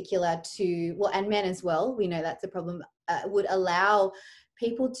in particular to, well, and men as well, we know that's a problem, would allow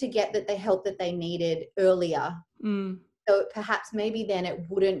people to get the help that they needed earlier. So perhaps maybe then it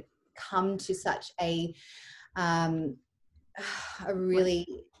wouldn't come to such a really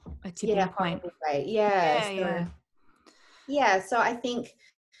a tipping point. Way. So I think,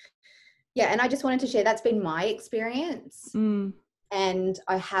 and I just wanted to share that's been my experience, and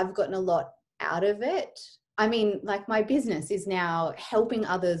I have gotten a lot out of it. I mean, like, my business is now helping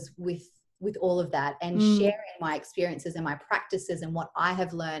others with all of that and sharing my experiences and my practices and what I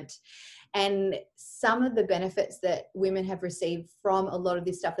have learned. And some of the benefits that women have received from a lot of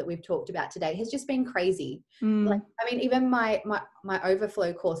this stuff that we've talked about today has just been crazy. Like, I mean, even my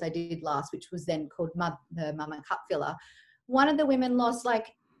overflow course I did last, which was then called the Mama Cup Filler, one of the women lost like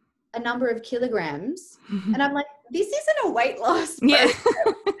a number of kilograms. And I'm like, this isn't a weight loss program.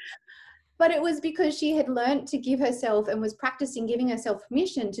 But it was because she had learned to give herself and was practicing giving herself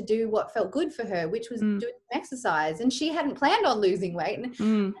permission to do what felt good for her, which was doing exercise. And she hadn't planned on losing weight.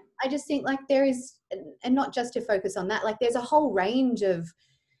 And I just think, like, there is, and not just to focus on that, like, there's a whole range of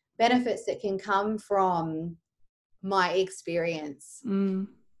benefits that can come from my experience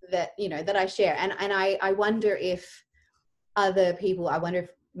that, you know, that I share. And I wonder if other people, I wonder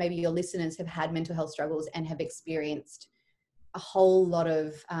if maybe your listeners have had mental health struggles and have experienced a whole lot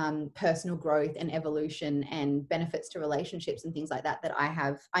of personal growth and evolution and benefits to relationships and things like that I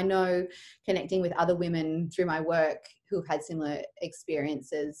have. I know, connecting with other women through my work who've had similar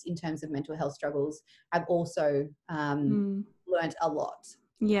experiences in terms of mental health struggles, I've also learned a lot.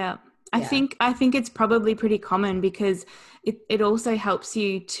 Yeah. I think it's probably pretty common because it also helps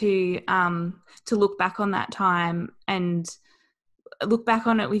you to look back on that time and look back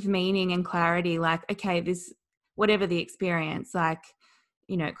on it with meaning and clarity. Like, okay, this, whatever the experience, like,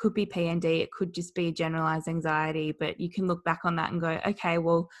 you know, it could be PND, it could just be generalized anxiety, but you can look back on that and go, okay,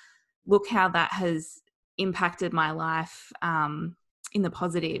 well, look how that has impacted my life in the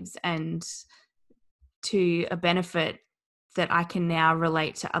positives and to a benefit that I can now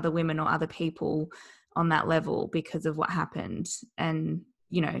relate to other women or other people on that level because of what happened. And,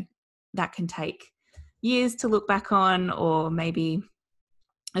 you know, that can take years to look back on, or maybe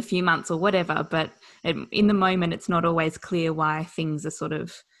a few months or whatever, but in the moment it's not always clear why things are sort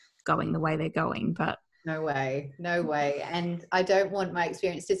of going the way they're going. But no way. And I don't want my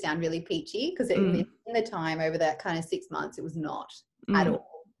experience to sound really peachy, because in the time over that kind of 6 months, it was not at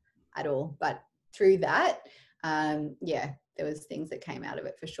all. But through that, there was things that came out of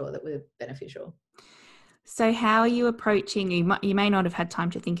it for sure that were beneficial. So how are you approaching, you may not have had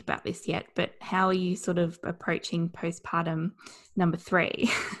time to think about this yet, but how are you sort of approaching postpartum number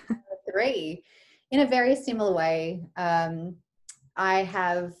 3? Number 3, in a very similar way. I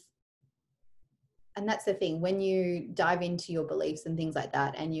have, and that's the thing, when you dive into your beliefs and things like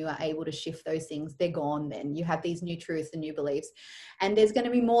that, and you are able to shift those things, they're gone then. You have these new truths and new beliefs, and there's going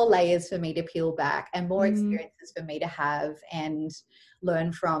to be more layers for me to peel back and more experiences for me to have and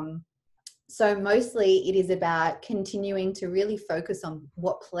learn from. So mostly it is about continuing to really focus on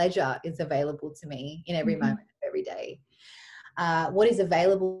what pleasure is available to me in every moment of every day. What is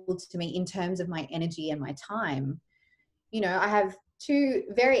available to me in terms of my energy and my time. You know, I have 2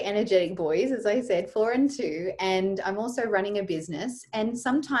 very energetic boys, as I said, 4 and 2, and I'm also running a business. And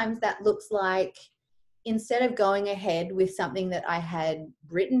sometimes that looks like, instead of going ahead with something that I had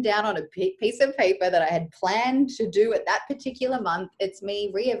written down on a piece of paper that I had planned to do at that particular month, it's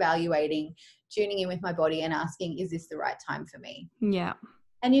me reevaluating, tuning in with my body and asking, is this the right time for me? Yeah.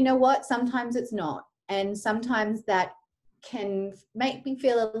 And you know what? Sometimes it's not. And sometimes that can make me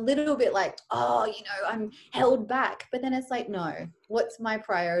feel a little bit like, oh, you know, I'm held back. But then it's like, no, what's my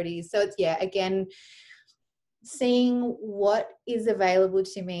priorities? So it's, again, seeing what is available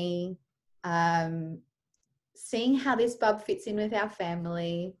to me, seeing how this bub fits in with our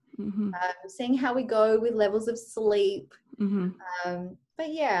family, seeing how we go with levels of sleep. But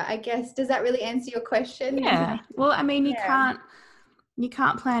I guess, does that really answer your question? Yeah. Well, I mean, you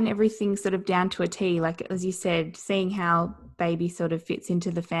can't plan everything sort of down to a T. Like, as you said, seeing how baby sort of fits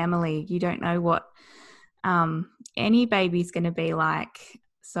into the family. You don't know what any baby's going to be like.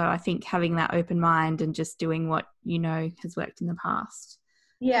 So I think having that open mind and just doing what you know has worked in the past.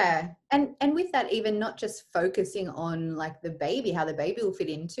 Yeah. And with that, even not just focusing on like the baby, how the baby will fit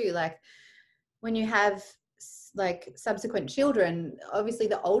in too. Like when you have like subsequent children, obviously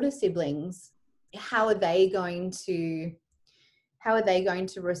the older siblings, how are they going to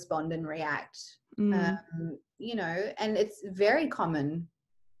respond and react? You know, and it's very common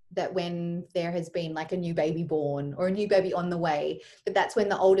that when there has been like a new baby born or a new baby on the way, that's when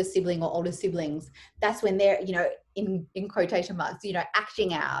the older sibling or older siblings, that's when they're, you know, in quotation marks, you know,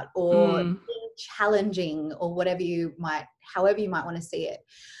 acting out or being challenging or however you might want to see it.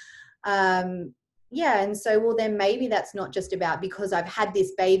 Yeah. And so, well, then maybe that's not just about because I've had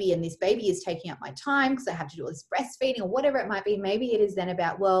this baby and this baby is taking up my time because I have to do all this breastfeeding or whatever it might be. Maybe it is then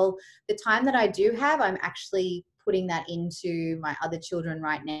about, well, the time that I do have, I'm actually putting that into my other children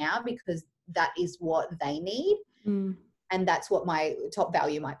right now because that is what they need. And that's what my top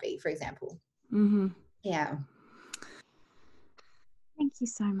value might be, for example. Yeah. Thank you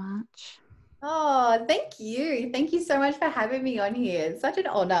so much. Oh, thank you. Thank you so much for having me on here. It's such an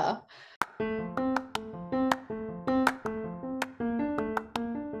honor.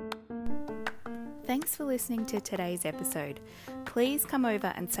 Thanks for listening to today's episode. Please come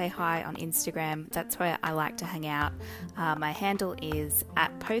over and say hi on Instagram. That's where I like to hang out. My handle is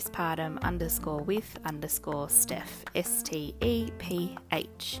 @postpartum_with_Steph,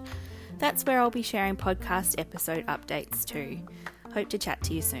 STEPH. That's where I'll be sharing podcast episode updates too. Hope to chat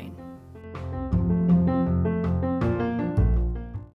to you soon.